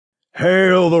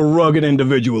Hail the rugged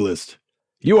individualist!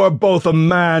 You are both a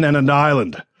man and an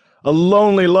island, a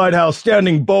lonely lighthouse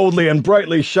standing boldly and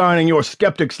brightly shining your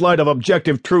skeptic's light of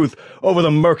objective truth over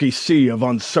the murky sea of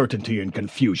uncertainty and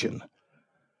confusion.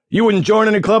 You wouldn't join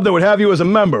any club that would have you as a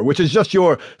member, which is just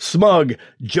your smug,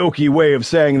 jokey way of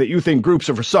saying that you think groups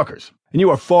are for suckers, and you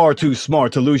are far too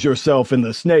smart to lose yourself in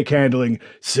the snake-handling,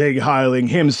 sig-heiling,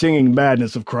 hymn-singing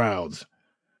madness of crowds.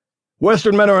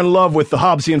 Western men are in love with the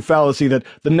Hobbesian fallacy that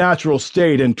the natural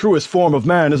state and truest form of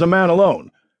man is a man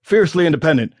alone, fiercely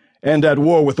independent, and at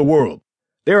war with the world.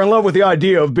 They are in love with the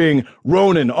idea of being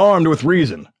Ronin armed with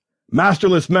reason,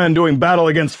 masterless men doing battle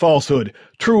against falsehood,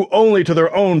 true only to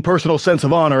their own personal sense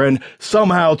of honor, and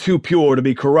somehow too pure to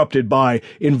be corrupted by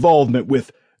involvement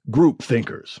with group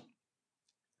thinkers.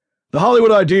 The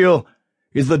Hollywood ideal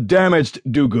is the damaged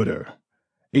do-gooder,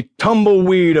 a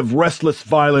tumbleweed of restless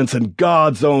violence and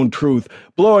God's own truth,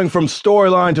 blowing from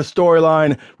storyline to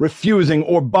storyline, refusing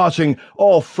or botching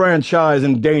all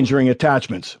franchise-endangering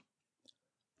attachments.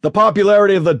 The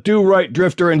popularity of the do-right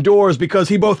drifter endures because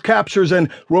he both captures and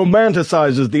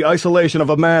romanticizes the isolation of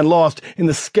a man lost in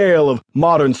the scale of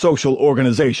modern social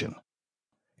organization.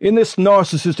 In this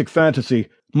narcissistic fantasy,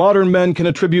 modern men can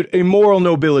attribute a moral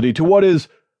nobility to what is,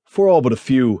 for all but a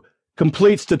few,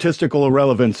 complete statistical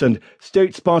irrelevance and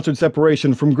state-sponsored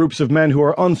separation from groups of men who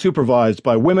are unsupervised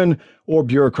by women or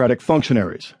bureaucratic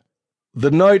functionaries.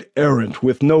 The knight-errant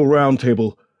with no round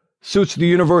table suits the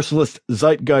universalist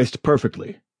zeitgeist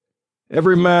perfectly.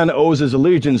 Every man owes his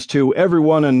allegiance to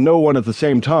everyone and no one at the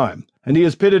same time, and he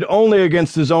is pitted only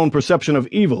against his own perception of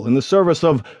evil in the service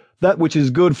of that which is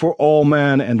good for all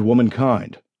man and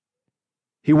womankind.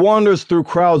 He wanders through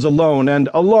crowds alone, and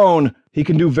alone he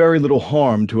can do very little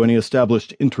harm to any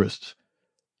established interests.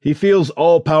 He feels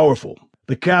all-powerful,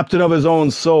 the captain of his own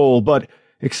soul, but,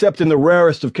 except in the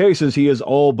rarest of cases, he is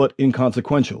all but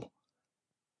inconsequential.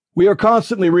 We are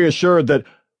constantly reassured that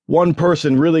one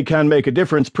person really can make a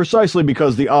difference precisely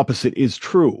because the opposite is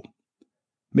true.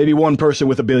 Maybe one person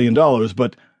with $1 billion,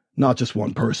 but not just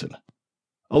one person.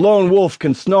 A lone wolf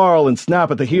can snarl and snap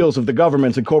at the heels of the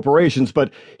governments and corporations,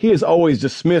 but he is always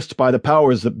dismissed by the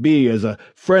powers that be as a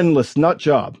friendless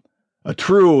nutjob, a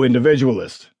true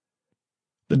individualist.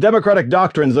 The democratic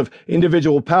doctrines of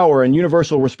individual power and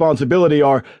universal responsibility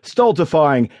are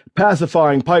stultifying,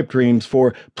 pacifying pipe dreams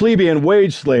for plebeian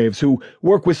wage slaves who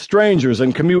work with strangers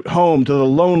and commute home to the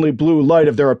lonely blue light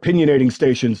of their opinionating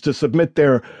stations to submit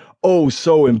their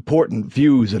oh-so-important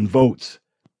views and votes.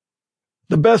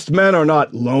 The best men are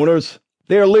not loners,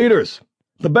 they are leaders.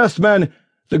 The best men,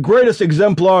 the greatest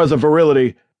exemplars of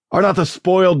virility, are not the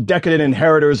spoiled, decadent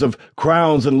inheritors of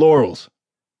crowns and laurels.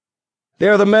 They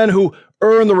are the men who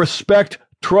earn the respect,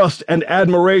 trust, and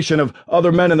admiration of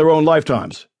other men in their own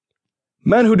lifetimes.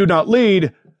 Men who do not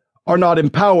lead are not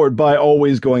empowered by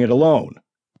always going it alone.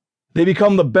 They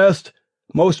become the best,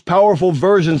 most powerful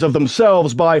versions of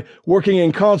themselves by working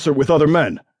in concert with other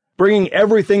men, bringing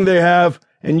everything they have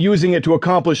and using it to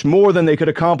accomplish more than they could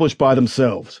accomplish by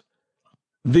themselves.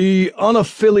 The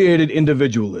unaffiliated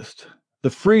individualist, the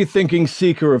free-thinking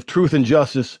seeker of truth and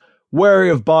justice,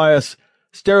 wary of bias,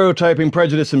 stereotyping,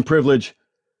 prejudice, and privilege,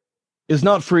 is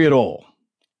not free at all.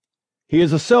 He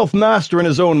is a self-master in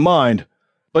his own mind,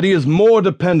 but he is more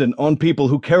dependent on people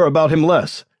who care about him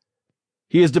less.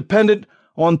 He is dependent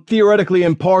on theoretically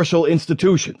impartial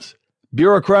institutions,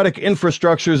 bureaucratic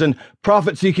infrastructures, and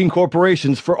profit-seeking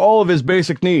corporations for all of his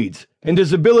basic needs, and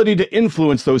his ability to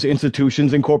influence those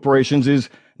institutions and corporations is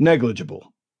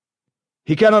negligible.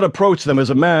 He cannot approach them as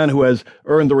a man who has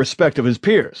earned the respect of his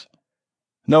peers.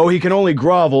 No, he can only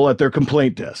grovel at their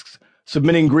complaint desks,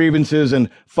 submitting grievances and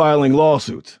filing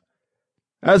lawsuits.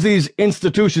 As these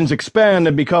institutions expand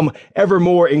and become ever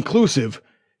more inclusive,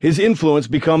 his influence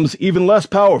becomes even less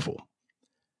powerful.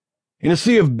 In a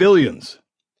sea of billions,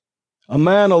 a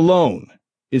man alone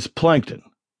is plankton.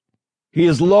 He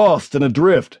is lost and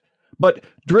adrift, but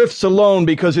drifts alone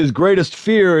because his greatest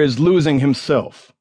fear is losing himself.